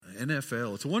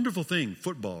NFL. It's a wonderful thing,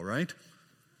 football, right?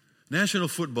 National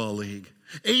Football League.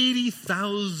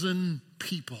 80,000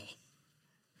 people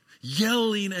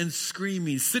yelling and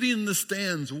screaming, sitting in the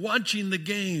stands, watching the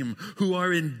game, who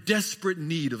are in desperate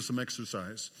need of some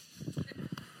exercise.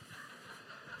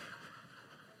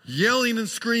 Yelling and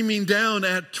screaming down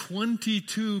at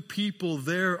 22 people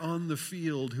there on the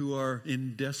field who are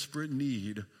in desperate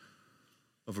need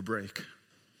of a break.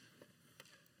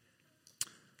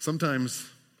 Sometimes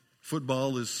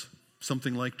football is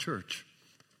something like church.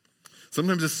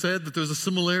 Sometimes it's said that there's a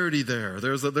similarity there.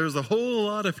 There's a whole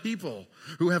lot of people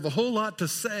who have a whole lot to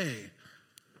say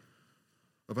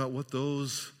about what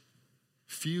those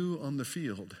few on the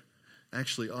field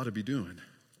actually ought to be doing.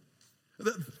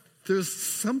 There's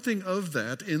something of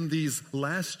that in these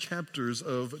last chapters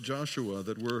of Joshua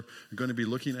that we're going to be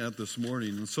looking at this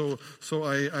morning. And so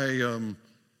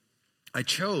I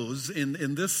chose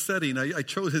in this setting. I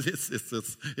chose it's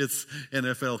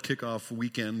NFL kickoff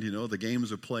weekend. You know, the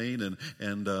games are playing,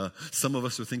 and some of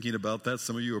us are thinking about that.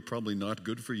 Some of you are probably not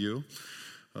good for you.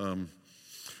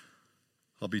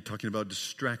 I'll be talking about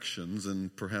distractions,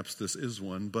 and perhaps this is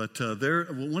one. But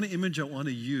one image I want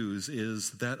to use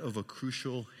is that of a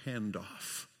crucial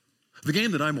handoff. The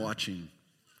game that I'm watching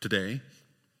today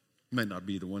might not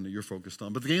be the one that you're focused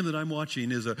on, but the game that I'm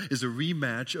watching is a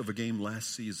rematch of a game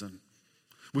last season,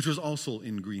 which was also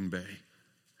in Green Bay.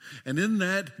 And in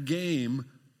that game,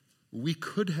 we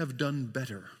could have done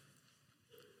better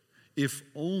if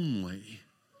only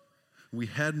we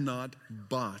had not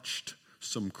botched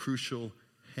some crucial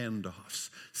handoffs.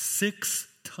 6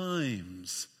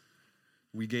 times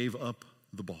we gave up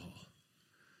the ball.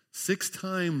 6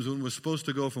 times when it was supposed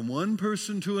to go from one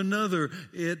person to another,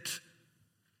 it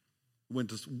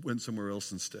went somewhere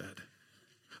else instead.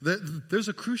 There's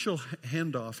a crucial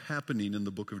handoff happening in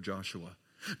the book of Joshua.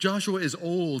 Joshua is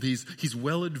old. He's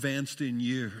well advanced in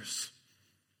years.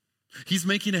 He's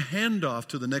making a handoff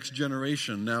to the next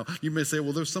generation. Now, you may say,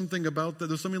 well, there's something about that.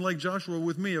 There's something like Joshua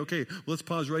with me. Okay, let's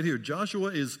pause right here. Joshua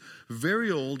is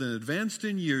very old and advanced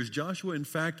in years. Joshua, in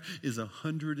fact, is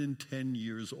 110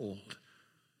 years old.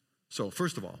 So,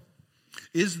 first of all,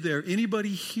 is there anybody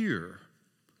here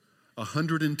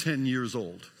 110 years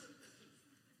old?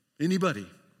 Anybody?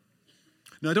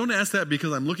 Now, I don't ask that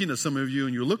because I'm looking at some of you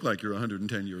and you look like you're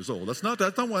 110 years old. That's not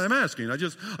why I'm asking.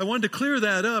 I wanted to clear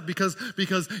that up because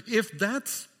if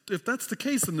that's the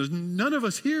case, and there's none of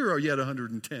us here are yet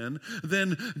 110,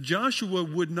 then Joshua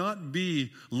would not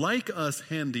be like us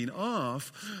handing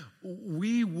off.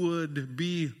 We would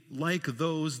be like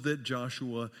those that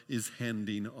Joshua is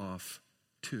handing off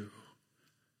to.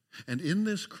 And in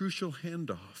this crucial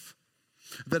handoff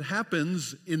that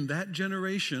happens in that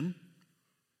generation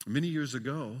many years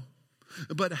ago,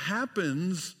 but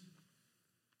happens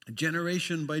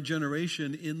generation by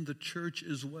generation in the church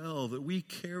as well, that we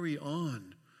carry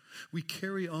on. We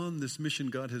carry on this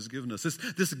mission God has given us,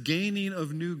 this gaining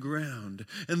of new ground.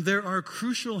 And there are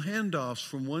crucial handoffs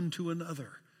from one to another.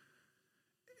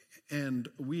 And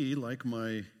we, like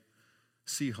my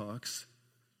Seahawks,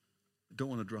 don't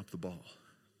want to drop the ball.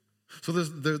 So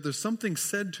there's something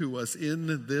said to us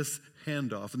in this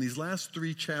handoff, in these last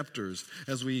 3 chapters,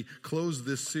 as we close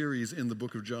this series in the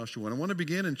book of Joshua. And I want to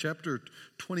begin in chapter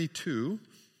 22.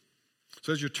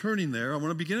 So as you're turning there, I want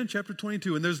to begin in chapter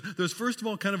 22. And there's first of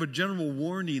all kind of a general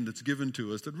warning that's given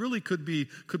to us that really could be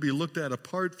looked at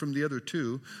apart from the other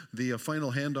 2, the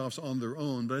final handoffs on their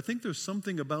own. But I think there's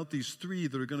something about these 3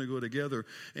 that are going to go together.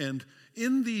 And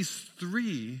in these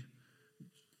 3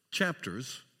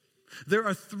 chapters, there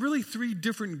are really 3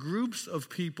 different groups of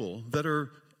people that are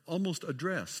almost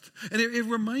addressed. And it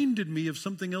reminded me of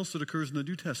something else that occurs in the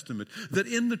New Testament, that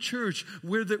in the church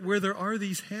where there are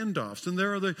these handoffs and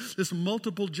there are this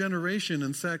multiple generation.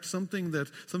 In fact, something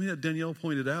that Danielle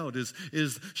pointed out is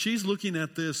she's looking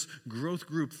at this growth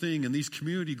group thing, and these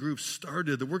community groups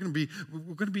started that we're going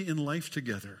to be in life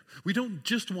together. We don't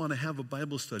just want to have a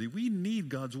Bible study. We need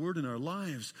God's word in our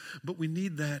lives, but we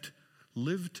need that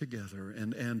lived together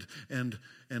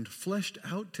and fleshed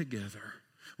out together.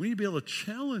 We need to be able to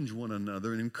challenge one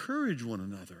another and encourage one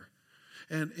another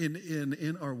and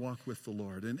in our walk with the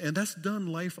Lord. And that's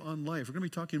done life on life. We're going to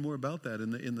be talking more about that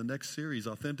in the next series,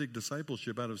 Authentic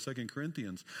Discipleship out of 2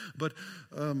 Corinthians. But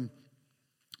one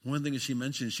thing that she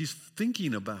mentioned, she's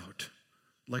thinking about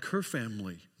like her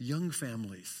family, young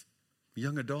families,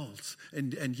 young adults.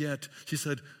 And yet she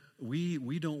said,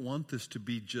 we don't want this to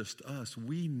be just us.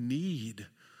 We need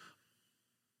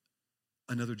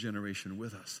another generation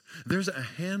with us. There's a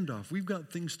handoff. We've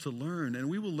got things to learn, and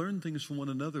we will learn things from one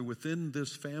another within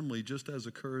this family, just as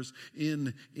occurs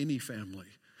in any family.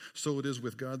 So it is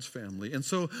with God's family. And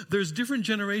so there's different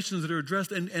generations that are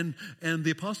addressed, and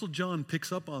the Apostle John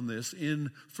picks up on this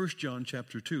in 1 John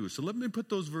chapter 2. So let me put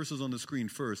those verses on the screen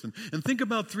first. And think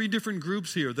about three different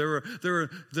groups here. There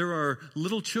are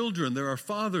little children, there are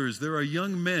fathers, there are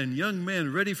young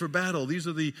men ready for battle. These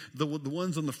are the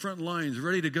ones on the front lines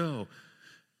ready to go.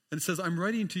 And it says, I'm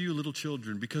writing to you, little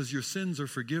children, because your sins are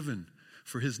forgiven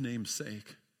for his name's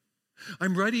sake.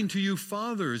 I'm writing to you,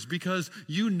 fathers, because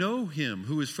you know him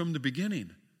who is from the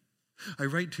beginning. I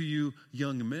write to you,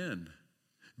 young men,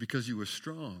 because you are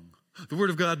strong. The word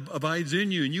of God abides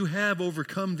in you, and you have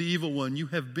overcome the evil one. You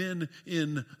have been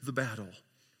in the battle.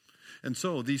 And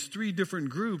so these three different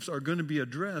groups are going to be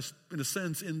addressed, in a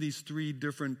sense, in these three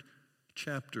different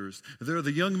chapters. There are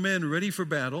the young men ready for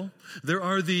battle. There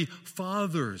are the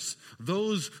fathers,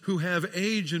 those who have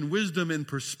age and wisdom and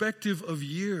perspective of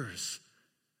years.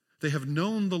 They have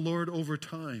known the Lord over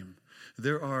time.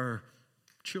 There are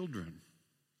children.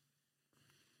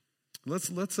 Let's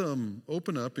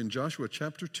open up in Joshua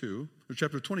chapter 2, or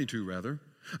chapter 22 rather.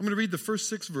 I'm going to read the first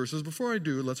 6 verses. Before I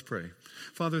do, let's pray.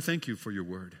 Father, thank you for your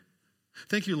word.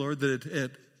 Thank you, Lord,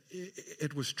 that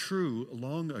it was true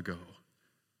long ago,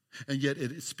 and yet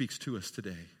it speaks to us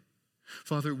today.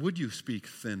 Father, would you speak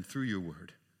then through your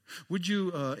word? Would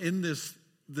you, in this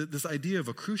idea of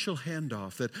a crucial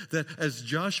handoff, that as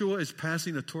Joshua is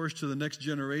passing a torch to the next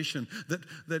generation,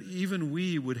 that even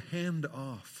we would hand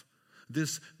off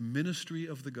this ministry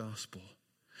of the gospel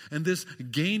and this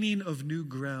gaining of new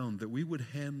ground, that we would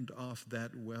hand off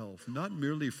that wealth, not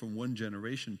merely from one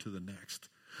generation to the next,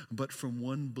 but from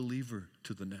one believer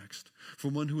to the next,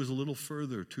 from one who is a little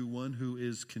further to one who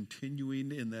is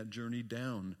continuing in that journey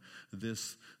down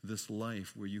this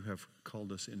life where you have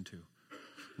called us into.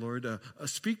 Lord,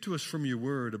 speak to us from your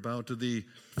word about the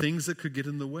things that could get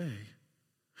in the way,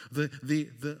 the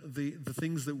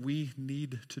things that we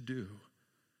need to do.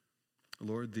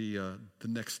 Lord, the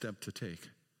next step to take.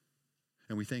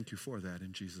 And we thank you for that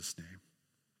in Jesus' name.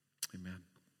 Amen.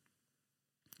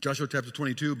 Joshua chapter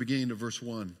 22, beginning of verse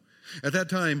 1. At that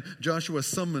time, Joshua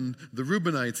summoned the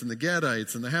Reubenites and the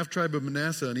Gadites and the half-tribe of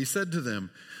Manasseh, and he said to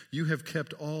them, you have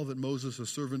kept all that Moses, a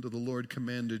servant of the Lord,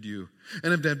 commanded you,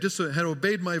 and had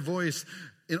obeyed my voice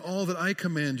in all that I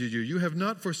commanded you. You have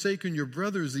not forsaken your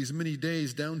brothers these many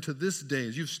days down to this day.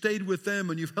 You've stayed with them,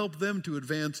 and you've helped them to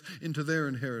advance into their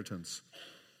inheritance,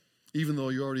 even though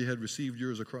you already had received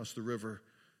yours across the river.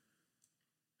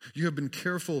 You have been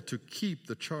careful to keep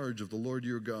the charge of the Lord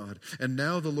your God. And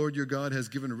now the Lord your God has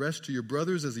given rest to your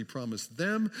brothers as he promised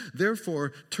them.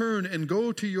 Therefore, turn and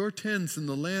go to your tents in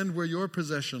the land where your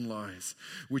possession lies,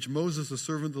 which Moses, the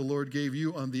servant of the Lord, gave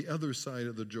you on the other side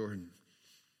of the Jordan.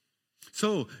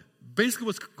 So, basically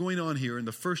what's going on here in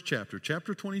the first chapter,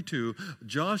 chapter 22,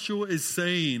 Joshua is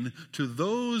saying to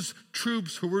those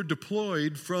troops who were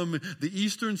deployed from the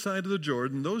eastern side of the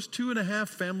Jordan, those 2.5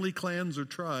 family clans or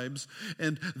tribes,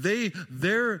 and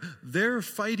they're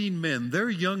fighting men,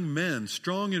 they're young men,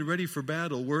 strong and ready for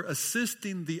battle, were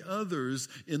assisting the others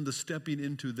in the stepping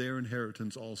into their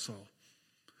inheritance also.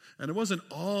 And it wasn't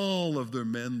all of their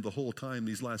men the whole time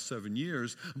these last 7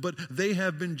 years, but they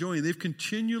have been joining. They've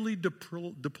continually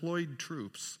deployed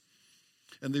troops,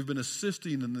 and they've been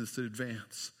assisting in this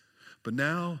advance. But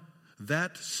now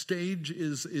that stage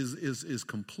is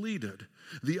completed.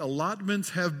 The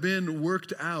allotments have been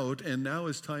worked out, and now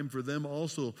it's time for them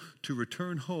also to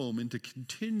return home and to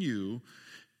continue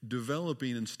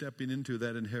developing and stepping into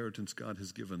that inheritance God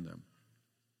has given them.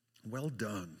 Well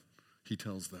done, he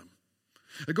tells them.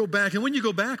 Go back, and when you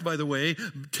go back, by the way,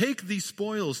 take these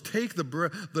spoils, take the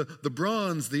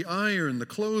bronze, the iron, the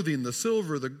clothing, the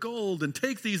silver, the gold, and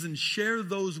take these and share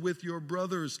those with your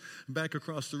brothers back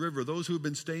across the river, those who have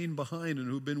been staying behind and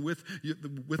who have been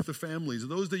with the families,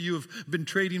 those that you have been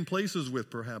trading places with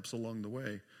perhaps along the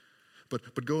way.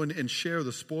 But go and share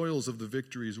the spoils of the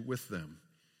victories with them.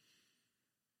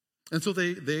 And so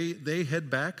they head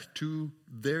back to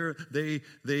they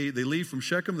leave from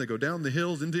Shechem, they go down the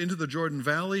hills into the Jordan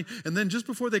Valley, and then just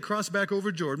before they cross back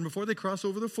over Jordan, before they cross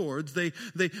over the fords, they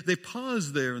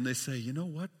pause there and they say, you know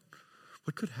what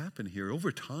could happen here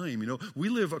over time? We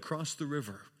live across the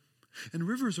river, and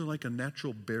rivers are like a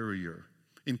natural barrier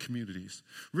in communities.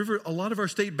 A lot of our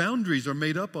state boundaries are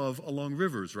made up of along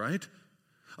rivers, right?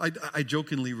 I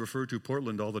jokingly refer to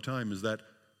Portland all the time as that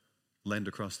land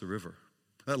across the river.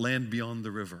 That land beyond the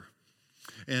river.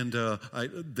 And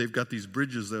they've got these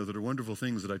bridges there that are wonderful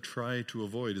things that I try to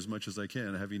avoid as much as I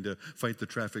can, having to fight the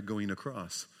traffic going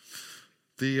across.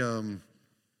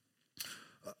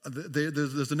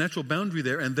 There's a natural boundary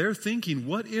there, and they're thinking,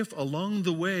 what if along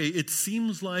the way it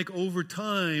seems like over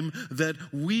time that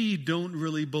we don't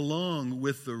really belong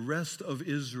with the rest of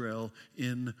Israel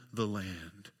in the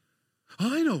land?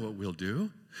 I know what we'll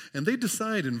do. And they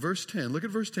decide in verse 10, look at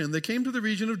verse 10, they came to the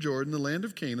region of Jordan, the land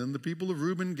of Canaan, the people of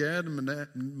Reuben, Gad, and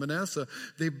Manasseh.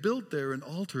 They built there an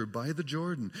altar by the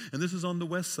Jordan. And this is on the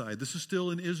west side. This is still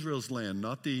in Israel's land,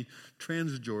 not the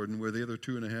Transjordan where the other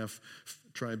 2.5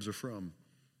 tribes are from.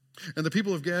 And the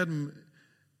people of Gad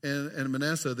and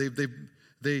Manasseh,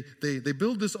 they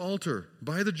build this altar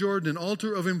by the Jordan, an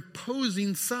altar of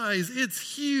imposing size.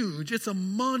 It's huge. It's a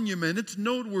monument. It's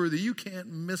noteworthy. You can't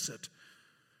miss it.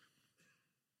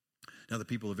 Now the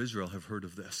people of Israel have heard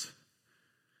of this,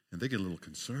 and they get a little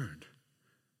concerned.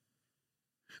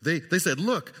 They said,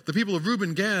 look, the people of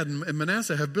Reuben, Gad, and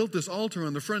Manasseh have built this altar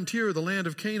on the frontier of the land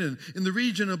of Canaan, in the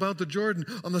region about the Jordan,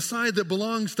 on the side that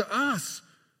belongs to us.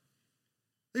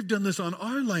 They've done this on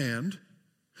our land.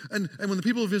 And when the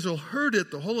people of Israel heard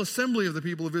it, the whole assembly of the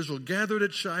people of Israel gathered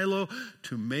at Shiloh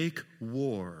to make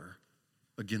war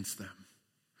against them.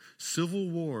 Civil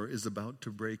war is about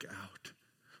to break out.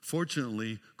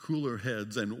 Fortunately, cooler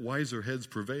heads and wiser heads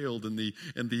prevailed, and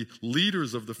the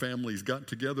leaders of the families got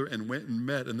together and went and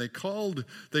met, and they called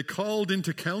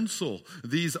into council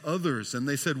these others, and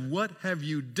they said, what have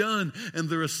you done? And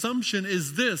their assumption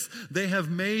is this: they have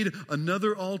made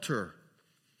another altar,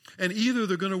 and either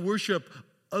they're going to worship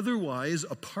otherwise,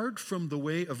 apart from the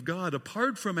way of God,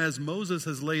 apart from as Moses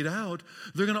has laid out.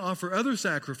 They're going to offer other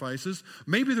sacrifices.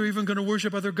 Maybe they're even going to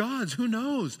worship other gods. Who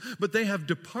knows? But they have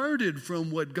departed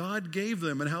from what God gave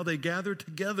them and how they gather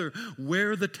together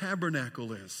where the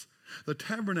tabernacle is. The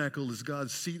tabernacle is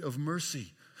God's seat of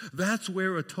mercy. That's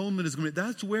where atonement is going to be.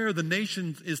 That's where the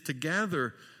nation is to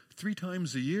gather 3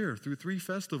 times a year through 3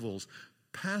 festivals.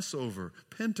 Passover,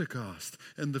 Pentecost,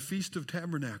 and the Feast of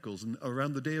Tabernacles, and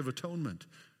around the Day of Atonement.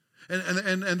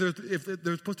 And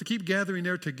they're supposed to keep gathering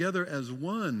there together as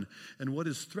one. And what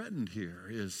is threatened here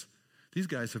is these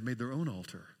guys have made their own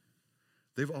altar.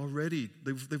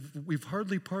 We've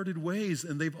hardly parted ways,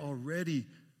 and they've already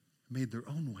made their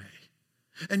own way.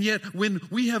 And yet, when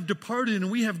we have departed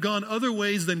and we have gone other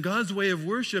ways than God's way of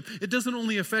worship, it doesn't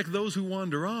only affect those who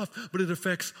wander off, but it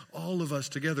affects all of us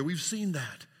together. We've seen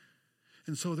that.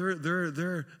 And so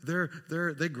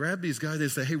they grab these guys. They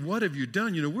say, hey, what have you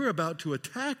done? We're about to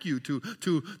attack you,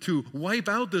 to wipe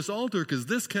out this altar, because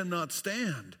this cannot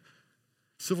stand.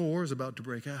 Civil war is about to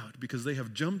break out because they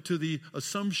have jumped to the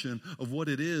assumption of what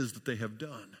it is that they have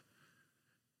done.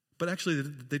 But actually,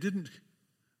 they didn't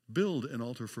build an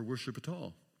altar for worship at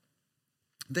all.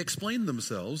 They explained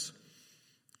themselves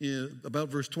about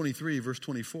verse 23, verse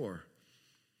 24.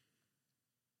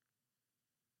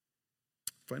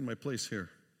 Find my place here.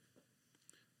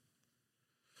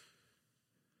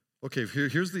 Okay,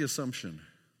 here's the assumption.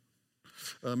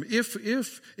 If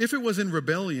it was in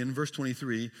rebellion, verse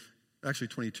 23, actually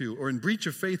 22, or in breach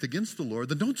of faith against the Lord,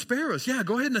 then don't spare us. Yeah,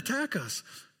 go ahead and attack us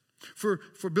for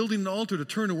building an altar to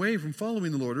turn away from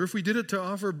following the Lord. Or if we did it to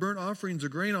offer burnt offerings or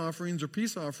grain offerings or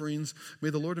peace offerings, may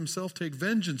the Lord himself take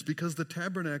vengeance, because the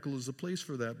tabernacle is the place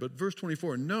for that. But verse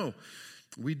 24, no.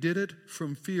 We did it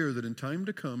from fear that in time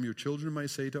to come your children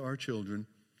might say to our children,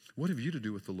 what have you to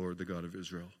do with the Lord, the God of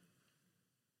Israel?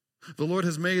 The Lord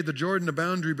has made the Jordan a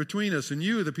boundary between us and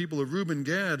you, the people of Reuben,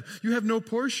 Gad. You have no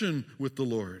portion with the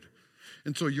Lord.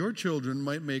 And so your children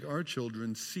might make our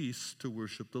children cease to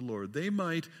worship the Lord. They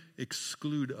might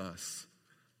exclude us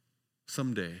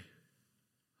someday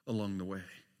along the way.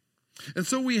 And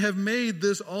so we have made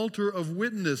this altar of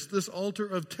witness, this altar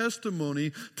of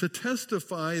testimony, to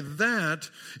testify that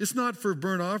it's not for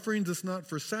burnt offerings, it's not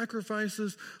for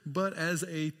sacrifices, but as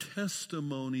a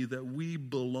testimony that we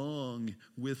belong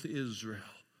with Israel,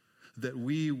 that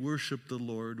we worship the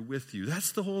Lord with you.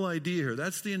 That's the whole idea here.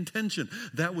 That's the intention.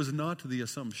 That was not the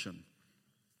assumption.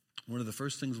 One of the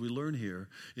first things we learn here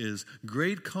is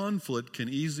great conflict can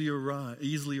easily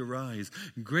arise.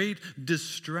 Great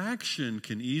distraction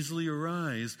can easily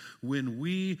arise when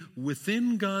we,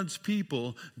 within God's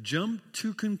people, jump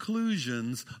to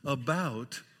conclusions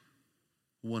about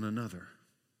one another.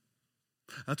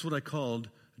 That's what I called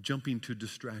jumping to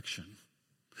distraction.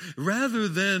 Rather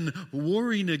than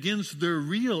warring against their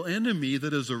real enemy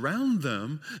that is around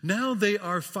them, now they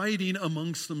are fighting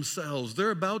amongst themselves. They're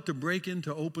about to break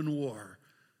into open war,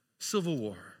 civil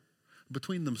war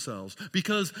between themselves,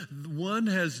 because one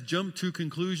has jumped to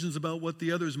conclusions about what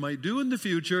the others might do in the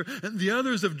future, and the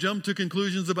others have jumped to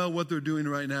conclusions about what they're doing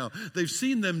right now. They've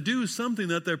seen them do something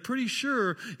that they're pretty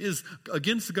sure is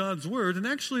against God's word, and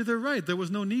actually they're right. There was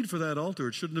no need for that altar.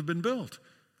 It shouldn't have been built.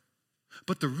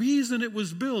 But the reason it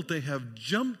was built, they have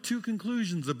jumped to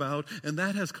conclusions about, and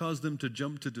that has caused them to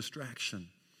jump to distraction,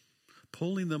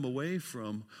 pulling them away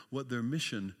from what their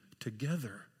mission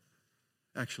together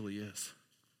actually is.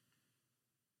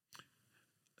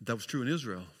 That was true in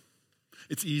Israel.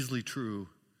 It's easily true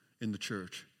in the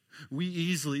church. We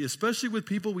easily, especially with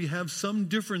people we have some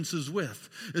differences with,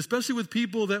 especially with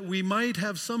people that we might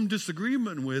have some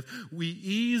disagreement with, we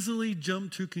easily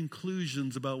jump to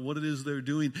conclusions about what it is they're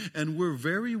doing, and we're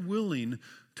very willing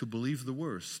to believe the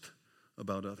worst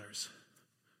about others.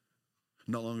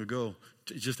 Not long ago,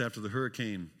 just after the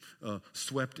hurricane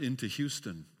swept into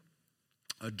Houston,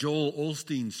 Joel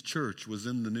Osteen's church was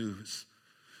in the news.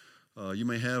 You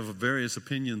may have various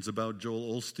opinions about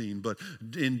Joel Osteen, but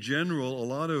in general, a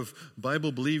lot of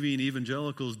Bible-believing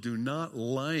evangelicals do not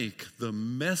like the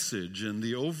message and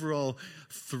the overall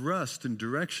thrust and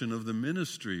direction of the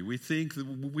ministry. We think that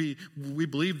we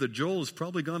believe that Joel has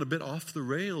probably gone a bit off the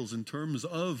rails in terms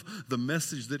of the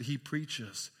message that he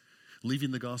preaches,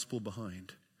 leaving the gospel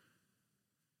behind.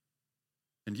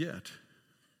 And yet,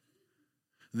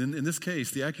 then in this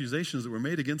case, the accusations that were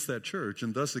made against that church,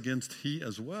 and thus against he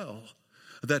as well,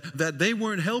 that they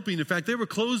weren't helping. In fact, they were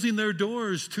closing their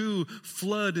doors to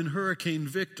flood and hurricane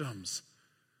victims,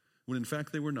 when in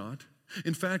fact they were not.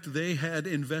 In fact, they had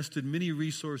invested many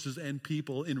resources and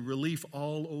people in relief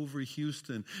all over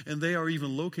Houston, and they are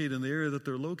even located in the area that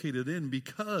they're located in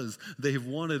because they have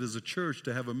wanted as a church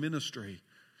to have a ministry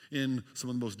in some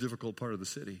of the most difficult part of the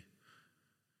city.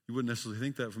 You wouldn't necessarily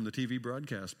think that from the TV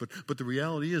broadcast, but the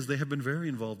reality is they have been very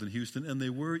involved in Houston, and they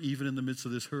were even in the midst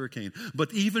of this hurricane.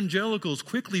 But evangelicals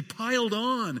quickly piled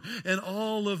on, and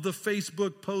all of the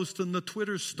Facebook posts and the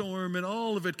Twitter storm and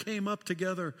all of it came up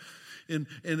together in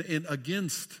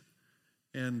against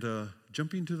and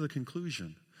jumping to the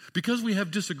conclusion. Because we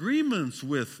have disagreements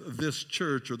with this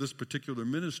church or this particular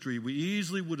ministry, we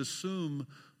easily would assume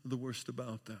the worst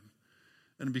about them.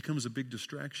 And it becomes a big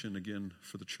distraction again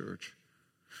for the church.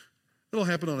 It'll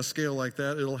happen on a scale like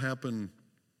that. It'll happen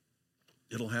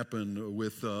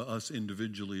with us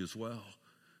individually as well.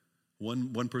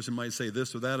 One person might say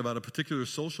this or that about a particular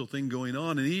social thing going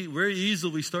on, and very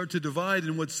easily we start to divide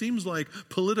in what seems like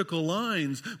political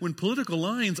lines, when political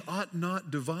lines ought not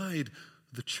divide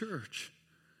the church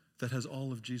that has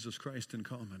all of Jesus Christ in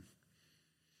common.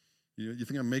 You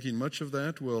think I'm making much of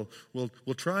that? Well, we'll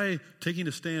try taking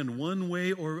a stand one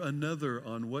way or another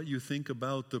on what you think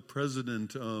about the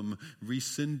president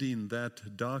rescinding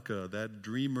that DACA, that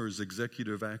Dreamers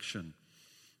executive action.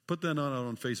 Put that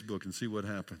on Facebook and see what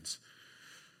happens.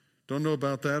 Don't know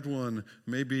about that one.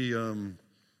 Maybe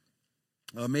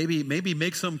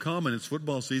make some comment. It's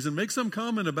football season. Make some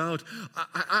comment about.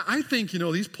 I think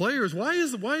these players. Why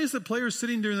is the players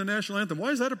sitting during the national anthem? Why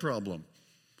is that a problem?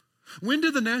 When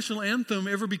did the national anthem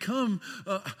ever become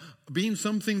being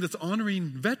something that's honoring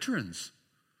veterans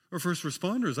or first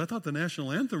responders? I thought the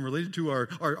national anthem related to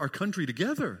our country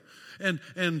together. And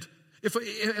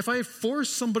if I force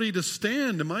somebody to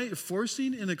stand, am I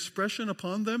forcing an expression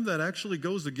upon them that actually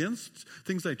goes against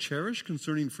things I cherish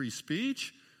concerning free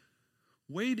speech?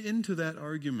 Wade into that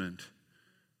argument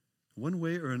one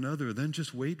way or another, then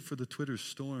just wait for the Twitter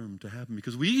storm to happen,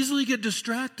 because we easily get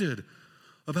distracted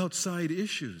about side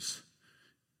issues,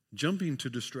 jumping to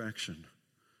distraction.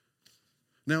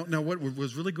 Now what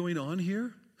was really going on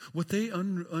here, what they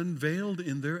unveiled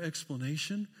in their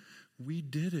explanation, we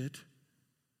did it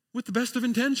with the best of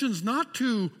intentions, not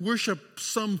to worship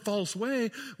some false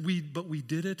way, but we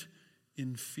did it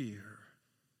in fear.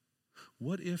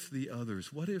 What if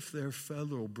their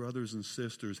fellow brothers and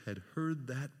sisters had heard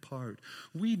that part?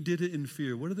 We did it in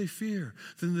fear. What do they fear?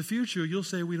 That in the future you'll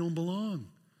say we don't belong.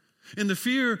 In the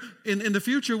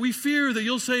future, we fear that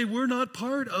you'll say we're not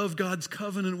part of God's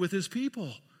covenant with his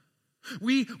people.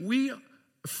 We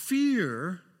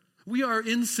fear, we are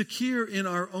insecure in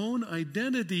our own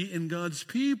identity in God's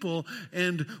people,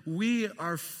 and we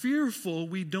are fearful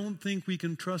we don't think we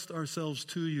can trust ourselves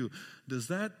to you. Does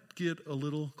that get a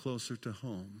little closer to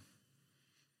home?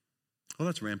 Well,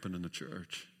 that's rampant in the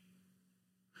church.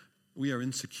 We are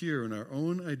insecure in our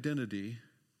own identity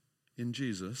in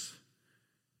Jesus,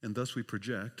 and thus we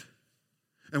project.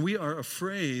 And we are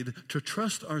afraid to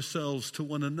trust ourselves to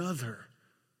one another.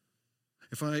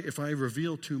 If I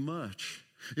reveal too much,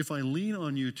 if I lean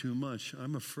on you too much,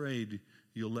 I'm afraid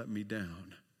you'll let me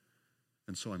down.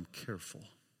 And so I'm careful.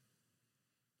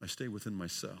 I stay within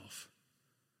myself.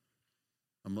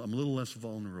 I'm a little less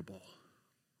vulnerable.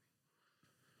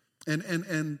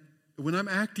 And when I'm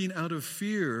acting out of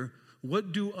fear,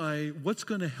 what's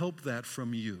going to help that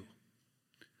from you?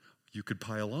 You could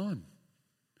pile on.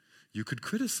 You could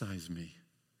criticize me.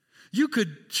 You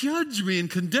could judge me and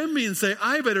condemn me and say,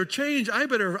 I better change. I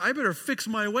better fix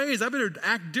my ways. I better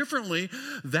act differently.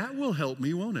 That will help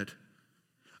me, won't it?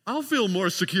 I'll feel more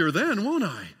secure then, won't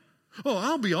I? Oh,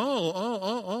 I'll be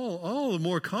all the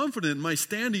more confident in my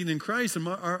standing in Christ and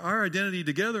our identity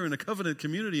together in a covenant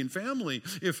community and family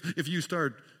if you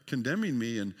start condemning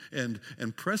me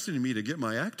and pressing me to get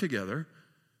my act together.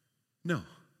 No,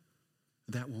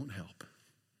 that won't help.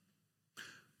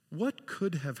 What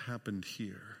could have happened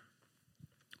here?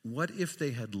 What if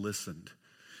they had listened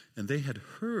and they had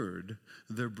heard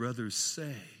their brothers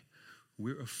say,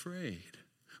 we're afraid.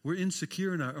 We're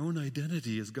insecure in our own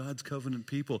identity as God's covenant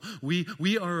people.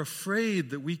 We are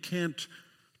afraid that we can't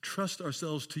trust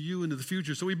ourselves to you into the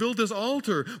future. So we built this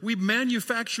altar. We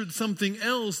manufactured something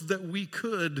else that we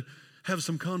could have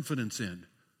some confidence in.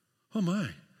 Oh my.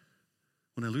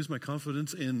 When I lose my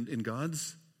confidence in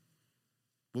God's,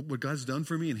 what God's done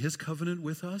for me and his covenant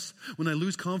with us, when I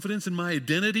lose confidence in my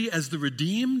identity as the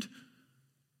redeemed,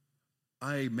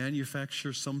 I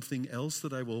manufacture something else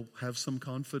that I will have some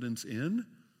confidence in.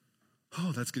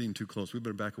 Oh, that's getting too close. We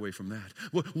better back away from that.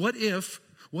 What if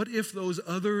those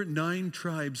other 9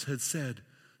 tribes had said,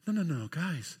 no,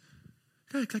 guys,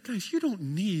 you don't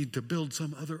need to build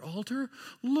some other altar.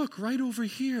 Look right over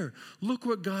here. Look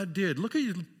what God did. Look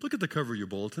at the cover of your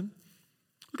bulletin.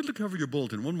 Look at the cover of your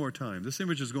bulletin one more time. This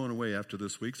image is going away after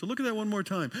this week, so look at that one more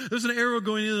time. There's an arrow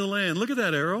going into the land. Look at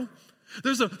that arrow.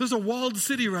 There's a walled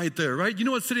city right there, right? You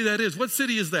know what city that is? What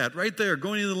city is that? Right there,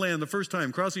 going into the land the first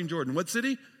time, crossing Jordan. What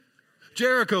city?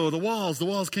 Jericho, the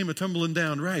walls came a-tumbling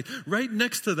down, right. Right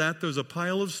next to that, there's a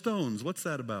pile of stones. What's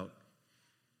that about?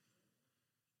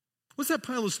 What's that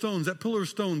pile of stones, that pillar of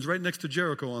stones right next to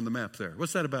Jericho on the map there?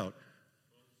 What's that about?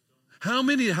 How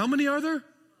many are there?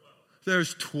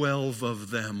 There's 12 of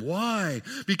them. Why?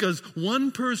 Because one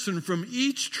person from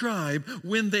each tribe,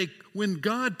 when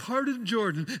God parted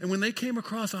Jordan and when they came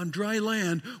across on dry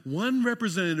land, one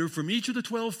representative from each of the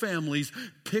 12 families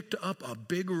picked up a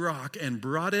big rock and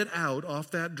brought it out off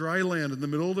that dry land in the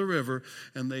middle of the river,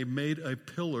 and they made a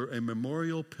pillar, a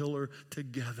memorial pillar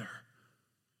together.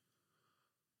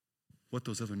 What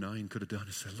those other 9 could have done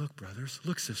is said, look, brothers,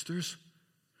 look, sisters,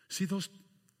 see those,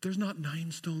 there's not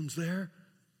 9 stones there.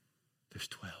 There's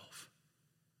 12.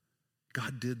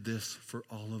 God did this for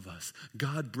all of us.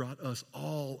 God brought us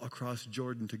all across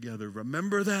Jordan together.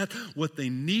 Remember that? What they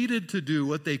needed to do,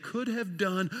 what they could have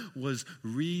done, was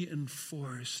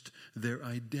reinforced their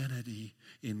identity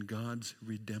in God's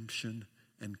redemption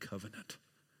and covenant.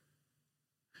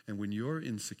 And when you're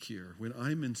insecure, when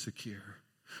I'm insecure,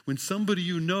 when somebody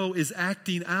you know is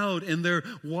acting out and they're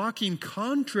walking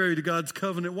contrary to God's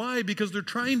covenant. Why? Because they're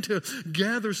trying to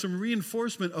gather some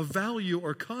reinforcement of value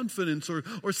or confidence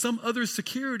or some other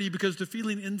security because they're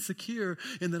feeling insecure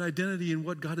in that identity and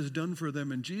what God has done for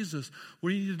them in Jesus.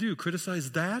 What do you need to do?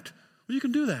 Criticize that? Well, you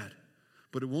can do that.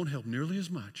 But it won't help nearly as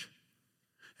much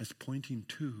as pointing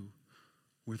to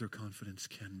where their confidence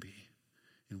can be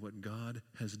in what God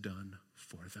has done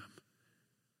for them,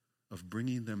 of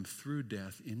bringing them through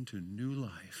death into new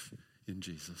life in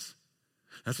Jesus.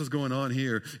 That's what's going on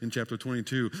here in chapter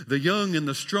 22. The young and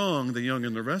the strong, the young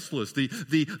and the restless, the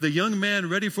young man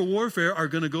ready for warfare are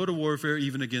going to go to warfare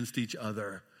even against each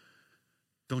other.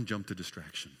 Don't jump to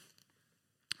distraction.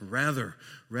 Rather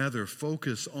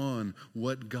focus on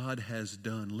what God has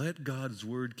done. Let God's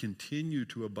word continue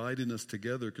to abide in us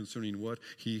together concerning what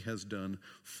he has done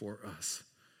for us.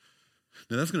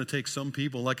 Now that's going to take some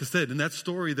people, like I said, in that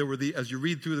story there were as you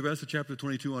read through the rest of chapter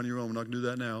 22 on your own, we're not going to do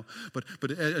that now,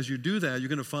 but as you do that, you're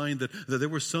going to find that there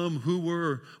were some who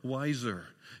were wiser,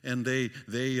 and they're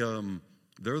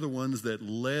the ones that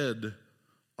led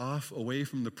off away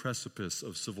from the precipice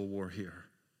of civil war here.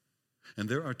 And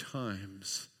there are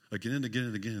times, again and again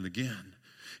and again and again,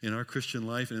 in our Christian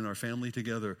life and in our family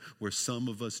together, where some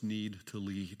of us need to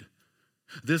lead.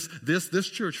 This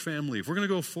church family, if we're going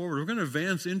to go forward, we're going to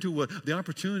advance into what the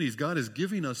opportunities God is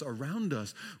giving us around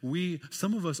us.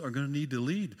 Some of us are going to need to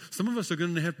lead. Some of us are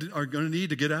going to need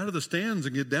to get out of the stands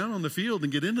and get down on the field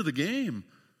and get into the game.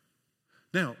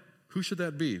 Now, who should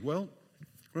that be? Well,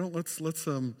 let's look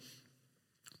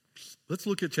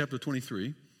at chapter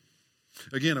 23.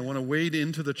 Again, I want to wade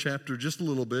into the chapter just a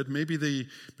little bit. Maybe the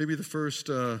first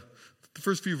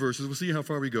few verses. We'll see how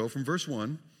far we go. From verse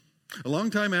 1. A long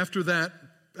time after that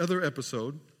other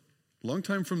episode, a long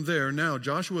time from there, now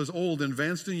Joshua is old and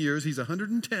advanced in years. He's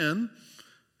 110,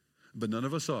 but none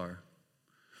of us are.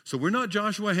 So we're not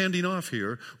Joshua handing off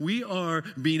here. We are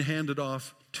being handed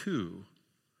off to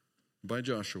by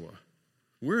Joshua.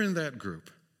 We're in that group.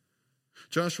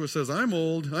 Joshua says, I'm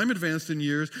old, I'm advanced in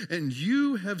years, and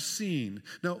you have seen.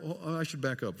 Now, I should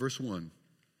back up. Verse 1.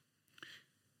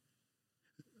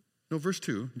 No, verse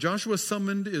 2. Joshua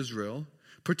summoned Israel.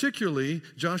 Particularly,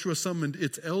 Joshua summoned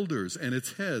its elders and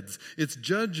its heads, its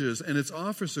judges and its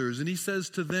officers, and he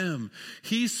says to them,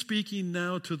 he's speaking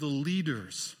now to the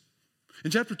leaders.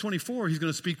 In chapter 24, he's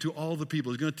going to speak to all the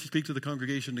people. He's going to speak to the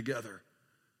congregation together.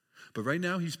 But right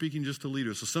now, he's speaking just to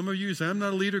leaders. So some of you say, I'm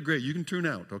not a leader. Great, you can tune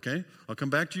out, okay? I'll come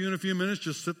back to you in a few minutes.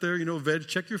 Just sit there, veg,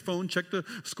 check your phone, check the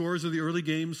scores of the early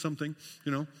games, something,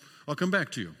 I'll come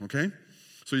back to you, okay?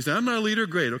 So you say, I'm not a leader.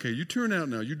 Great. Okay, you tune out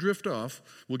now. You drift off.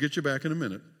 We'll get you back in a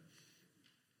minute.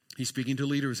 He's speaking to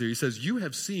leaders here. He says, you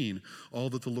have seen all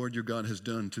that the Lord your God has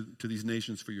done to these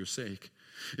nations for your sake.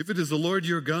 If it is the Lord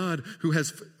your God who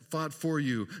has fought for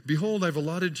you, behold, I've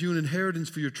allotted you an inheritance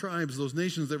for your tribes, those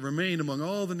nations that remain among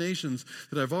all the nations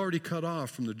that I've already cut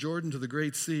off from the Jordan to the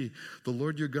great sea. The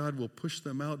Lord your God will push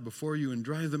them out before you and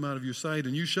drive them out of your sight,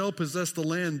 and you shall possess the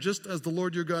land just as the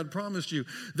Lord your God promised you.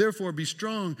 Therefore be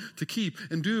strong to keep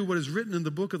and do what is written in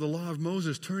the book of the law of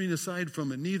Moses, turning aside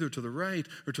from it neither to the right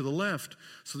or to the left,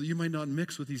 so that you might not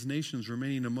mix with these nations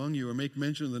remaining among you, or make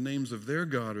mention of the names of their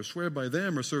God, or swear by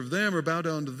them, or serve them, or bow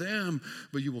down to them,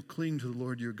 but you will cling to the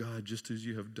Lord your God, just as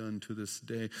you have done to this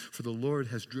day. For the Lord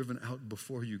has driven out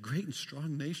before you great and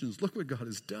strong nations. Look what God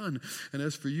has done. And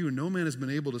as for you, no man has been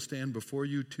able to stand before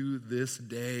you to this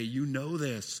day. You know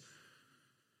this.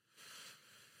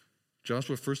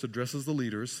 Joshua first addresses the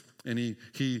leaders, and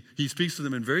he speaks to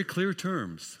them in very clear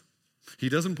terms. He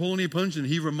doesn't pull any punches.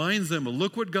 He reminds them,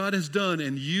 look what God has done,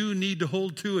 and you need to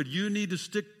hold to it. You need to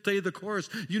stay the course.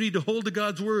 You need to hold to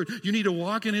God's word. You need to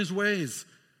walk in his ways.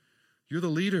 You're the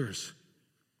leaders.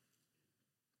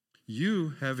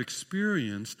 You have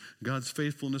experienced God's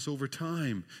faithfulness over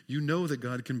time. You know that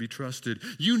God can be trusted.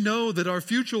 You know that our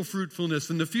future fruitfulness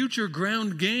and the future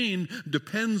ground gain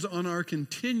depends on our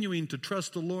continuing to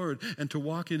trust the Lord and to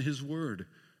walk in his word.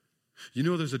 You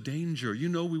know there's a danger. You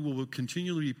know we will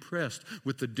continually be pressed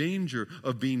with the danger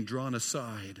of being drawn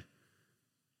aside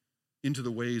into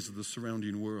the ways of the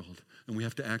surrounding world. And we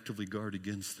have to actively guard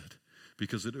against it,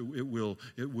 because it will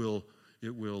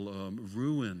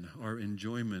ruin our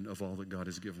enjoyment of all that God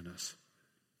has given us.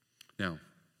 Now,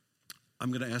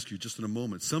 I'm going to ask you just in a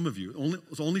moment, some of you,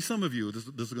 only some of you this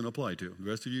is going to apply to. The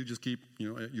rest of you just keep,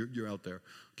 you're out there.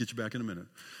 I'll get you back in a minute.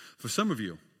 For some of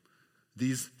you,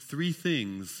 these three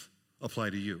things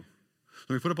apply to you.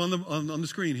 Let me put up on the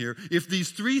screen here. If these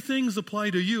three things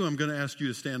apply to you, I'm going to ask you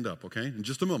to stand up, okay? In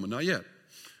just a moment, not yet.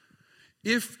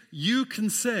 If you can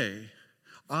say,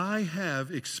 I have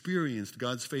experienced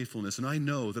God's faithfulness and I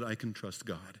know that I can trust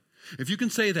God. If you can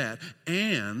say that,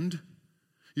 and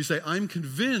you say, I'm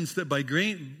convinced that by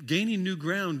gaining new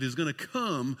ground is going to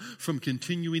come from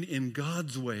continuing in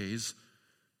God's ways,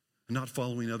 not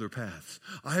following other paths.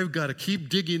 I've got to keep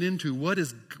digging into what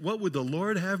would the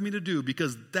Lord have me to do,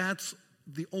 because that's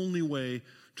the only way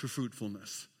to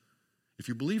fruitfulness. If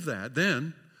you believe that,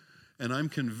 then, and I'm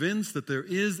convinced that there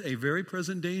is a very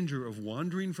present danger of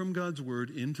wandering from God's word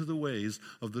into the ways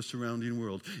of the surrounding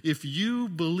world. If you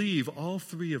believe all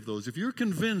three of those, if you're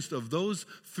convinced of those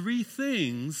three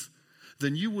things,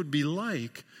 then you would be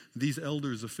like these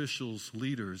elders, officials,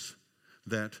 leaders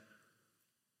that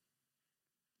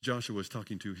Joshua is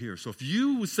talking to here. So if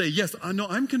you would say, yes, I know,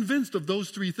 I'm convinced of those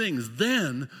three things,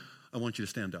 then I want you to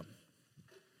stand up.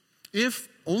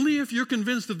 Only if you're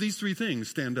convinced of these three things,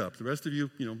 stand up. The rest of you,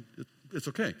 it's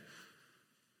okay.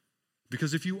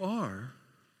 Because if you are,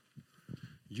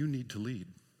 you need to lead.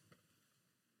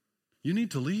 You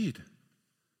need to lead.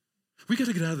 We got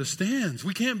to get out of the stands.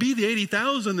 We can't be the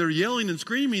 80,000 that are yelling and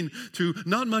screaming to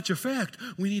not much effect.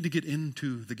 We need to get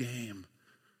into the game.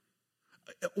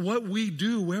 What we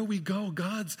do, where we go,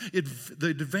 the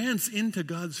advance into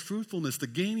God's fruitfulness, the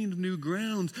gaining of new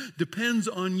grounds, depends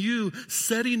on you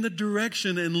setting the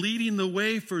direction and leading the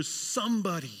way for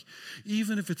somebody,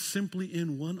 even if it's simply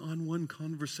in one-on-one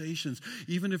conversations,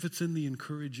 even if it's in the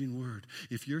encouraging word.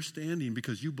 If you're standing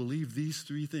because you believe these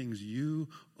three things, you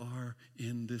are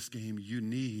in this game. You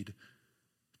need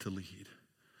to lead.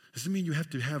 Doesn't mean you have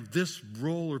to have this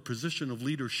role or position of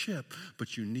leadership,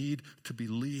 but you need to be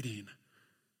leading.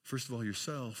 First of all,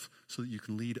 yourself, so that you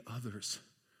can lead others,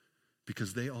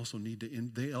 because they also need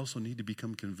to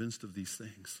become convinced of these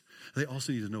things. They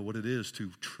also need to know what it is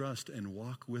to trust and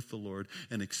walk with the Lord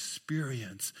and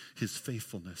experience his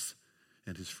faithfulness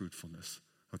and his fruitfulness.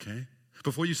 Okay?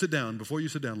 Before you sit down,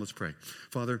 let's pray.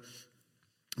 Father,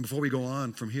 before we go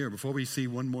on from here, before we see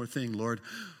one more thing, Lord,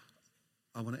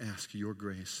 I want to ask your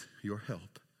grace, your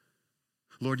help.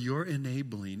 Lord, your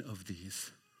enabling of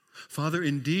these. Father,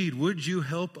 indeed, would you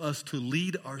help us to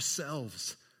lead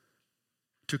ourselves,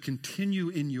 to continue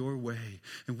in your way.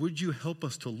 And would you help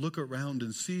us to look around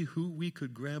and see who we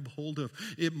could grab hold of?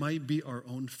 It might be our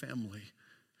own family.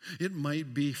 It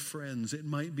might be friends. It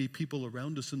might be people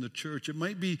around us in the church. It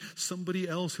might be somebody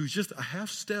else who's just a half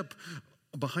step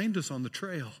behind us on the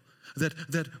trail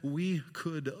that we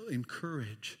could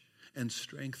encourage and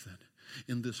strengthen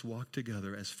in this walk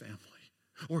together as family,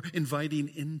 or inviting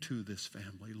into this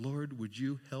family. Lord, would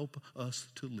you help us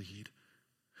to lead,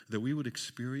 that we would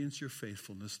experience your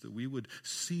faithfulness, that we would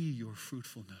see your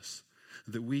fruitfulness,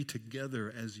 that we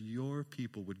together as your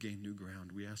people would gain new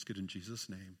ground. We ask it in Jesus'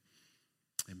 name.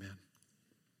 Amen.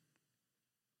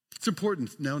 It's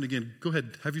important now and again, go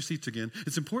ahead, have your seats again.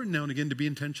 It's important now and again to be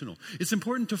intentional. It's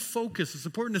important to focus. It's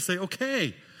important to say,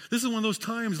 okay, this is one of those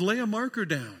times, lay a marker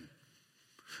down.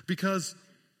 Because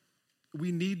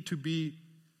we need to be,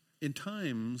 in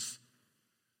times,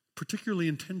 particularly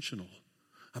intentional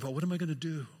about what am I going to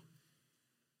do?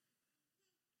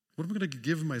 What am I going to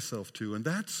give myself to? And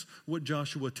that's what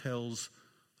Joshua tells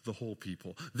the whole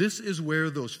people. This is where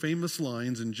those famous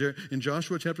lines in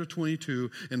Joshua chapter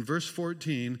 22 and verse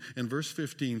 14 and verse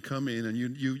 15 come in. And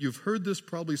you've heard this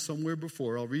probably somewhere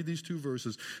before. I'll read these two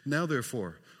verses. Now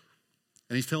therefore,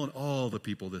 and he's telling all the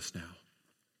people this now.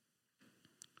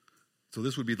 So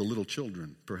this would be the little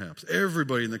children, perhaps.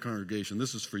 Everybody in the congregation,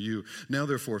 this is for you. Now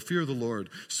therefore, fear the Lord.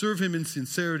 Serve him in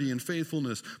sincerity and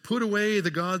faithfulness. Put away the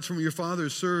gods from your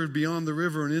fathers served beyond the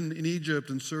river and in Egypt,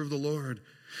 and serve the Lord.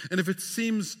 And if it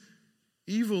seems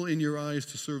evil in your eyes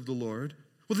to serve the Lord,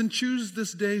 well then choose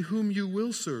this day whom you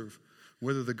will serve,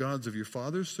 whether the gods of your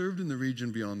fathers served in the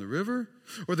region beyond the river,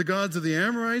 or the gods of the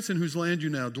Amorites in whose land you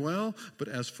now dwell. But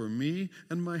as for me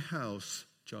and my house,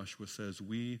 Joshua says,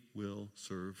 we will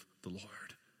serve the Lord.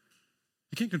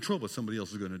 You can't control what somebody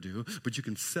else is going to do, but you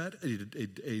can set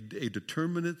a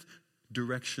determinate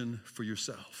direction for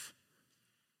yourself,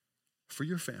 for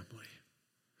your family,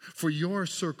 for your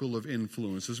circle of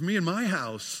influences. Me and my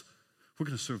house, we're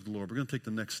going to serve the Lord. We're going to take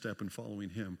the next step in following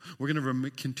him. We're going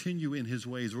to continue in his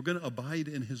ways. We're going to abide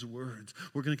in his words.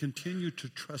 We're going to continue to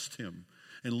trust him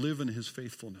and live in his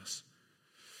faithfulness.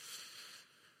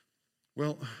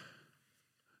 Well,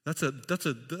 that's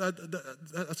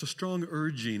a strong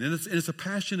urging, and it's a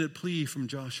passionate plea from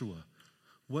Joshua.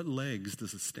 What legs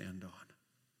does it stand on?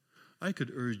 I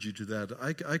could urge you to that.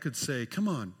 I could say, come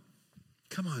on,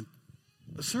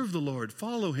 serve the Lord,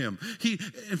 follow him.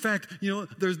 In fact,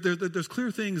 there's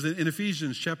clear things in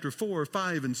Ephesians chapter 4,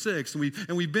 5, and 6,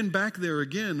 and we've been back there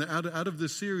again out of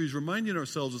this series, reminding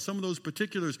ourselves of some of those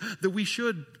particulars that we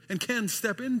should and can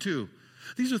step into.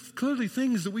 These are clearly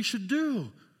things that we should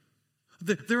do.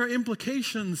 There are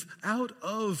implications out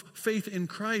of faith in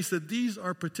Christ that these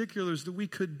are particulars that we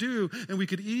could do, and we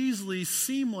could easily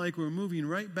seem like we're moving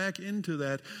right back into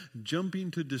that, jumping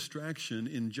to distraction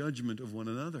in judgment of one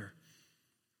another.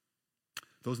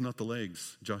 Those are not the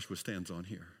legs Joshua stands on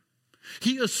here.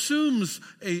 He assumes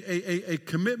a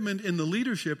commitment in the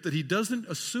leadership that he doesn't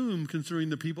assume concerning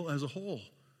the people as a whole.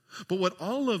 But what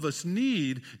all of us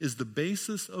need is the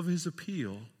basis of his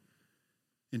appeal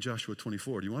in Joshua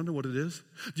 24. Do you want to know what it is?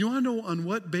 Do you want to know on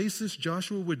what basis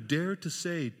Joshua would dare to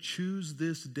say, choose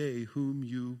this day whom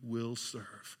you will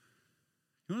serve?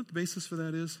 You know what the basis for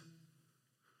that is?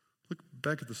 Look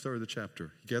back at the start of the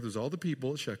chapter. He gathers all the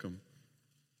people at Shechem.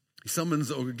 He summons,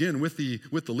 again, with the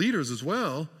leaders as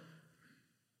well.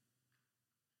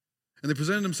 And they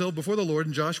presented themselves before the Lord,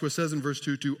 and Joshua says in verse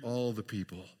 2, to all the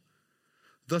people,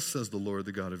 thus says the Lord,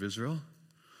 the God of Israel,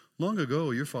 long ago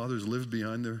your fathers lived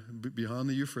beyond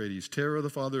the Euphrates, Terah,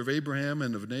 the father of Abraham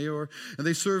and of Nahor, and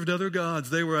they served other gods.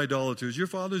 They were idolaters. Your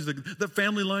fathers, the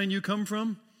family line you come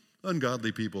from,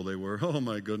 ungodly people they were. Oh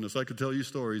my goodness, I could tell you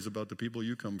stories about the people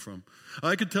you come from.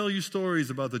 I could tell you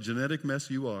stories about the genetic mess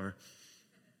you are.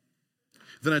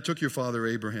 Then I took your father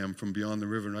Abraham from beyond the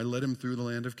river, and I led him through the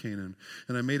land of Canaan,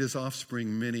 and I made his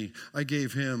offspring many. I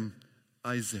gave him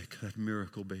Isaac, that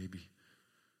miracle baby.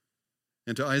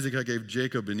 And to Isaac I gave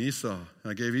Jacob and Esau.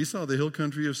 I gave Esau the hill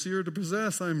country of Seir to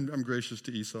possess. I'm gracious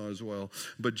to Esau as well.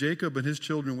 But Jacob and his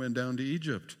children went down to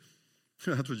Egypt.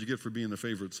 That's what you get for being the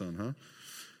favorite son,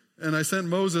 huh? And I sent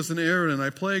Moses and Aaron, and I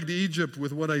plagued Egypt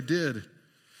with what I did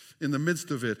in the midst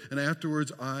of it. And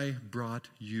afterwards I brought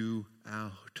you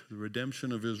out, the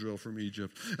redemption of Israel from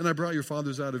Egypt. And I brought your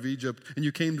fathers out of Egypt, and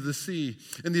you came to the sea.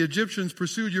 And the Egyptians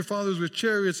pursued your fathers with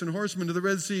chariots and horsemen to the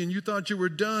Red Sea, and you thought you were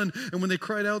done. And when they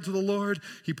cried out to the Lord,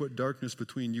 he put darkness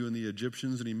between you and the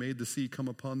Egyptians, and he made the sea come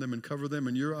upon them and cover them,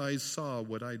 and your eyes saw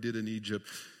what I did in Egypt.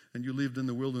 And you lived in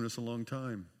the wilderness a long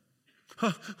time.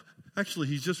 Actually,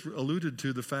 he's just alluded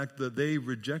to the fact that they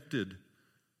rejected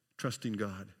trusting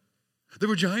God. There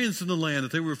were giants in the land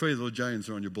that they were afraid of. Those giants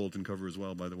are on your bulletin cover as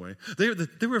well, by the way.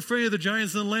 They were afraid of the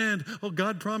giants in the land. Oh,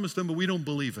 God promised them, but we don't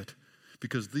believe it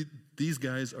because these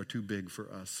guys are too big for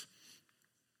us.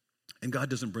 And God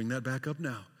doesn't bring that back up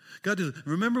now. God doesn't.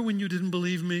 Remember when you didn't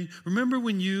believe me? Remember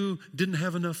when you didn't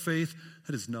have enough faith?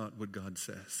 That is not what God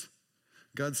says.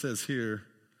 God says here,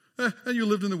 and you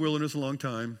lived in the wilderness a long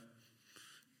time.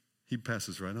 He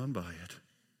passes right on by it.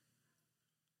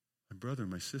 My brother,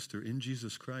 my sister, in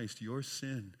Jesus Christ, your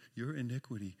sin, your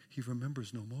iniquity, he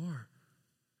remembers no more.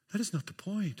 That is not the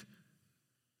point.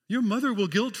 Your mother will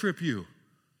guilt trip you,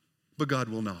 but God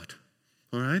will not.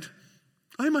 All right?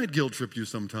 I might guilt trip you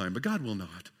sometime, but God will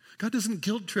not. God doesn't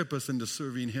guilt trip us into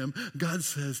serving him. God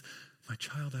says, my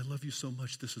child, I love you so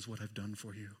much. This is what I've done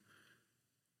for you.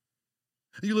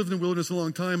 You lived in the wilderness a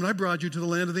long time, and I brought you to the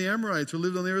land of the Amorites who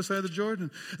lived on the other side of the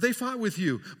Jordan. They fought with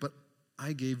you, but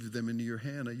I gave them into your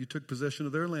hand. You took possession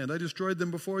of their land. I destroyed them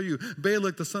before you.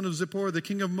 Balak, the son of Zippor, the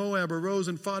king of Moab, arose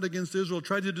and fought against Israel,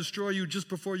 tried to destroy you just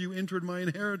before you entered my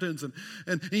inheritance.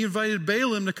 And he invited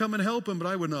Balaam to come and help him, but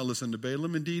I would not listen to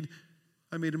Balaam. Indeed,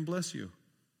 I made him bless you.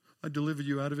 I delivered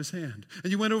you out of his hand.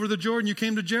 And you went over the Jordan, you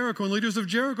came to Jericho, and leaders of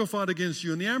Jericho fought against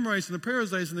you, and the Amorites and the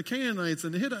Perizzites and the Canaanites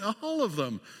and the Hittites, all of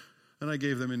them. And I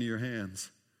gave them into your hands.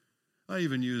 I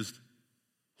even used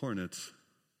hornets.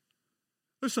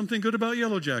 There's something good about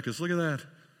yellow jackets. Look at that.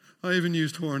 I even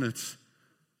used hornets.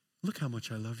 Look how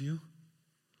much I love you.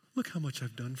 Look how much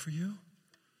I've done for you.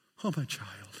 Oh, my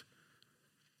child.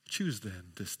 Choose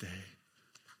then this day.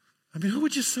 I mean, who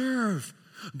would you serve?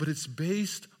 But it's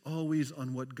based always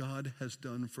on what God has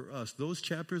done for us. Those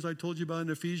chapters I told you about in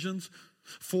Ephesians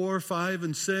 4, 5,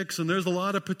 and 6, and there's a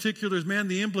lot of particulars. Man,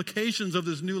 the implications of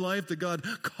this new life that God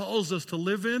calls us to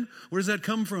live in, where does that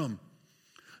come from?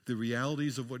 The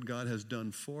realities of what God has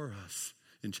done for us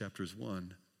in chapters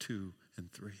 1, 2,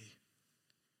 and 3.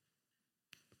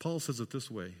 Paul says it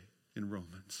this way in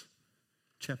Romans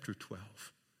chapter 12.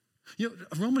 You know,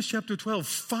 Romans chapter 12,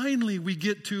 finally we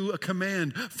get to a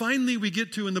command. Finally we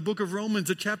get to, in the book of Romans,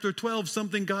 at chapter 12,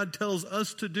 something God tells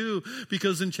us to do.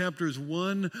 Because in chapters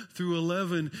 1 through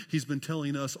 11, he's been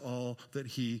telling us all that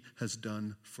he has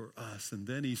done for us. And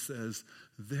then he says,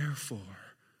 therefore,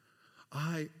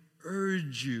 I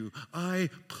urge you, I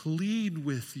plead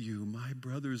with you, my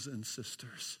brothers and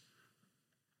sisters,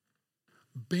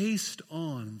 based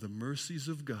on the mercies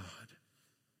of God,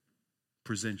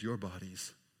 present your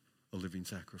bodies a living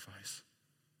sacrifice.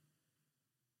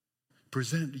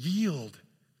 Present, yield,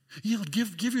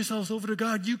 give yourselves over to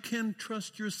God. You can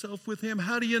trust yourself with him.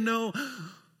 How do you know?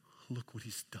 Look what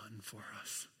he's done for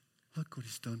us. Look what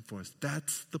he's done for us.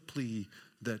 That's the plea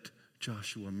that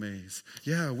Joshua makes.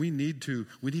 Yeah, we need to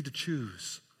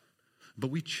choose. But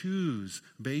we choose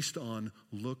based on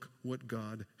look what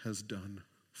God has done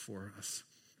for us.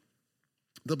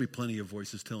 There'll be plenty of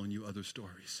voices telling you other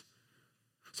stories.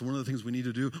 So one of the things we need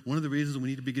to do, one of the reasons we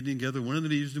need to be getting together, one of the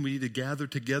reasons we need to gather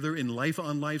together in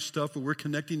life-on-life stuff where we're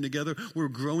connecting together, we're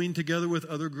growing together with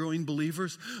other growing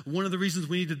believers. One of the reasons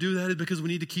we need to do that is because we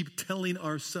need to keep telling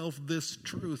ourselves this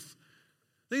truth.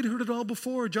 They'd heard it all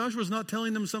before. Joshua's not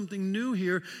telling them something new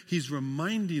here. He's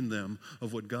reminding them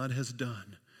of what God has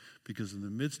done. Because in the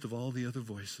midst of all the other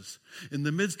voices, in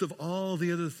the midst of all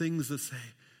the other things that say,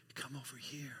 come over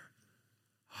here,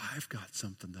 I've got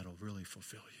something that'll really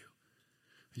fulfill you.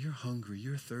 You're hungry,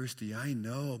 you're thirsty, I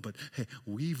know, but hey,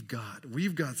 we've got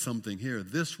something here.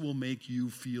 This will make you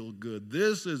feel good.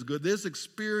 This is good. This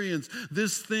experience,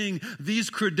 this thing, these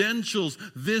credentials,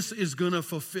 this is going to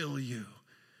fulfill you.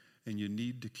 And you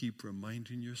need to keep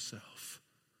reminding yourself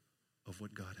of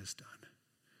what God has done.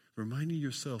 Reminding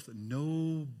yourself that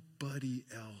nobody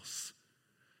else,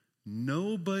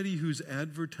 nobody who's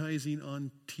advertising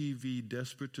on TV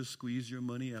desperate to squeeze your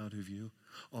money out of you,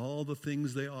 all the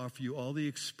things they offer you, all the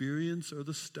experience or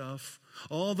the stuff,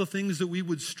 all the things that we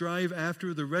would strive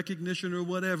after, the recognition or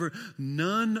whatever,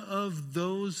 none of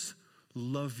those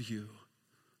love you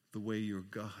the way your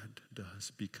God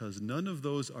does, because none of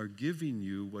those are giving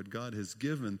you what God has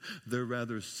given. They're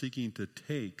rather seeking to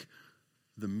take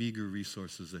the meager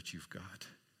resources that you've got.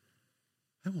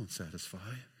 That won't satisfy.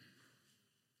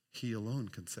 He alone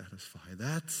can satisfy.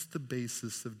 That's the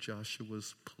basis of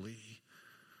Joshua's plea.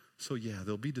 So yeah,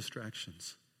 there'll be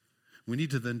distractions. We need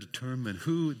to then determine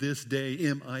who this day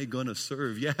am I going to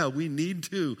serve. Yeah, we need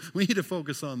to. We need to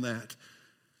focus on that.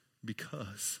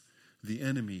 Because the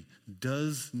enemy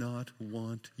does not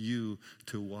want you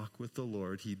to walk with the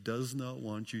Lord. He does not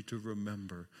want you to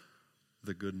remember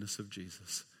the goodness of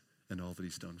Jesus and all that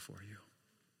he's done for you.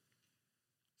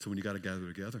 So when you got to gather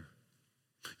together,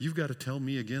 you've got to tell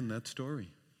me again that story.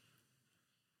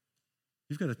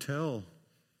 You've got to tell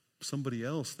somebody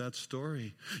else that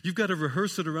story. You've got to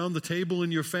rehearse it around the table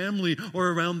in your family or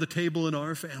around the table in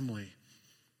our family.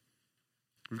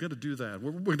 We've got to do that.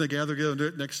 We're going to gather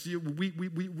together next year.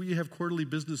 We have quarterly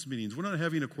business meetings. We're not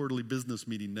having a quarterly business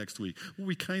meeting next week. Well,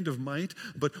 we kind of might,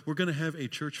 but we're going to have a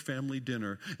church family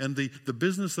dinner. And the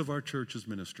business of our church is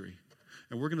ministry.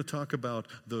 And we're going to talk about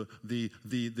the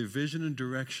vision and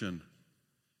direction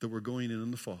that we're going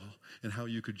in the fall and how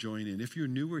you could join in. If you're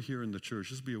newer here in the church,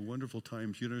 this would be a wonderful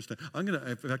time for you to understand. I'm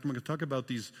going to talk about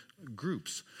these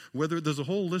groups. Whether there's a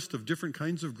whole list of different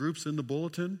kinds of groups in the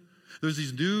bulletin. There's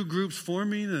these new groups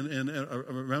forming and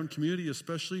around community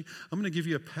especially. I'm going to give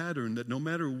you a pattern that no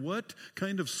matter what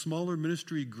kind of smaller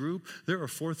ministry group, there are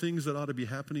 4 things that ought to be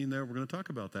happening there. We're going to talk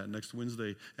about that next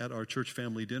Wednesday at our church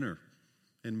family dinner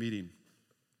and meeting.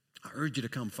 I urge you to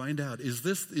come find out, is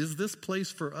this place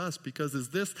for us? Because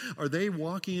are they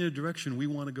walking in a direction we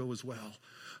want to go as well?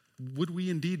 Would we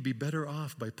indeed be better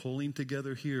off by pulling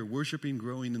together here, worshiping,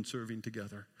 growing, and serving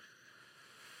together?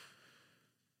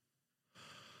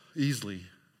 Easily,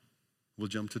 we'll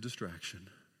jump to distraction.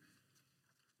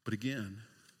 But again,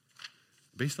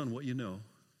 based on what you know,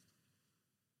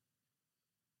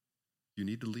 you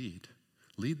need to lead.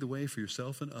 Lead the way for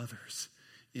yourself and others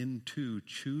into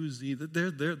choosing.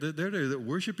 They're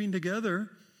worshiping together.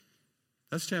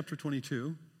 That's chapter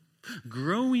 22.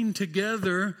 Growing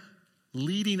together,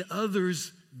 leading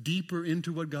others deeper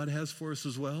into what God has for us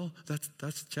as well.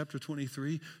 That's chapter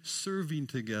 23. Serving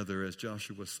together, as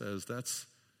Joshua says. That's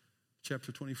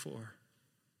chapter 24.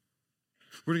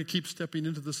 We're going to keep stepping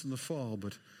into this in the fall,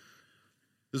 but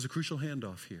there's a crucial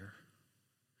handoff here.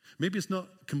 Maybe it's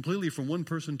not completely from one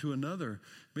person to another.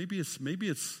 Maybe it's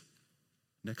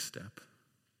next step.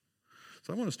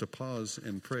 So I want us to pause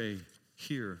and pray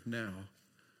here now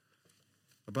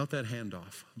about that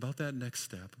handoff, about that next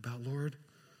step, about, Lord,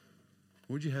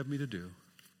 what would you have me to do?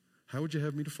 How would you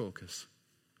have me to focus?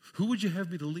 Who would you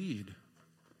have me to lead?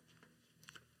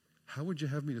 How would you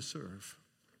have me to serve?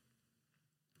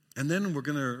 And then we're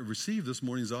going to receive this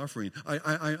morning's offering.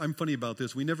 I'm funny about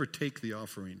this. We never take the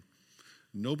offering.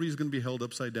 Nobody's going to be held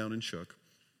upside down and shook.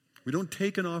 We don't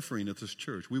take an offering at this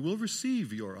church. We will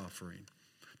receive your offering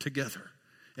together.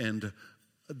 And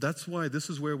that's why this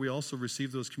is where we also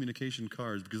receive those communication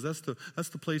cards, because that's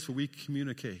the place where we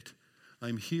communicate.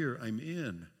 I'm here. I'm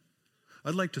in.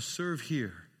 I'd like to serve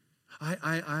here.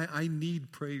 I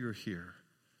need prayer here.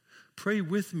 Pray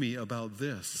with me about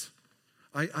this.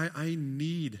 I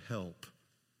need help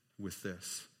with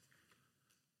this.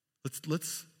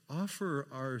 Let's offer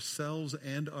ourselves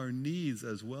and our needs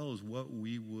as well as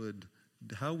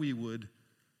how we would,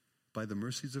 by the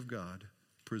mercies of God,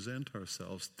 present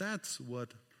ourselves. That's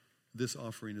what this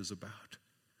offering is about.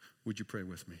 Would you pray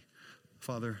with me?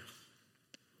 Father,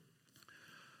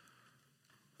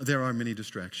 there are many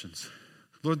distractions.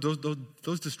 Lord,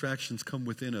 those distractions come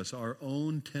within us, our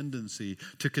own tendency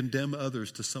to condemn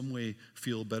others to some way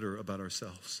feel better about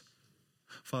ourselves.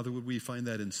 Father, would we find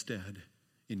that instead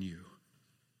in you?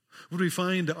 Would we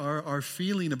find our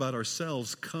feeling about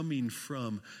ourselves coming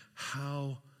from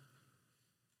how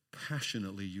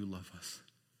passionately you love us,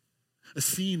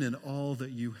 seen in all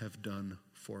that you have done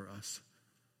for us?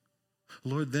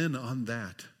 Lord, then on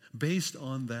that, based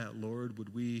on that, Lord,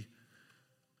 would we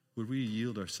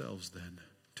yield ourselves then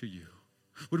to you?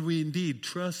 Would we indeed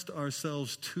trust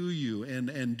ourselves to you?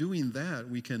 And doing that,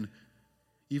 we can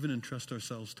even entrust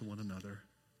ourselves to one another.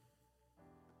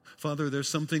 Father, there's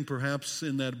something perhaps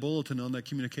in that bulletin on that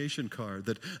communication card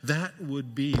that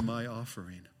would be my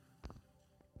offering.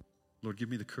 Lord, give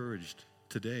me the courage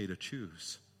today to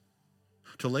choose,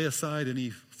 to lay aside any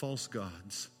false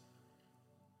gods,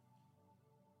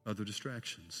 other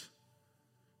distractions,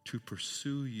 to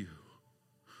pursue you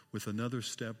with another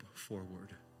step forward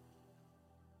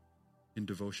in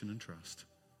devotion and trust.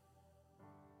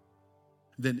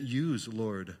 Then use,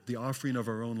 Lord, the offering of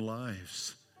our own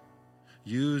lives.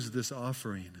 Use this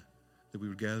offering that we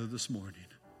would gather this morning.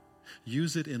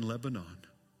 Use it in Lebanon.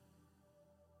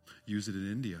 Use it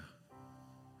in India.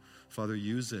 Father,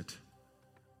 use it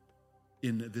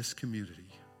in this community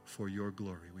for your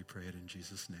glory. We pray it in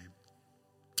Jesus' name.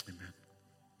 Amen.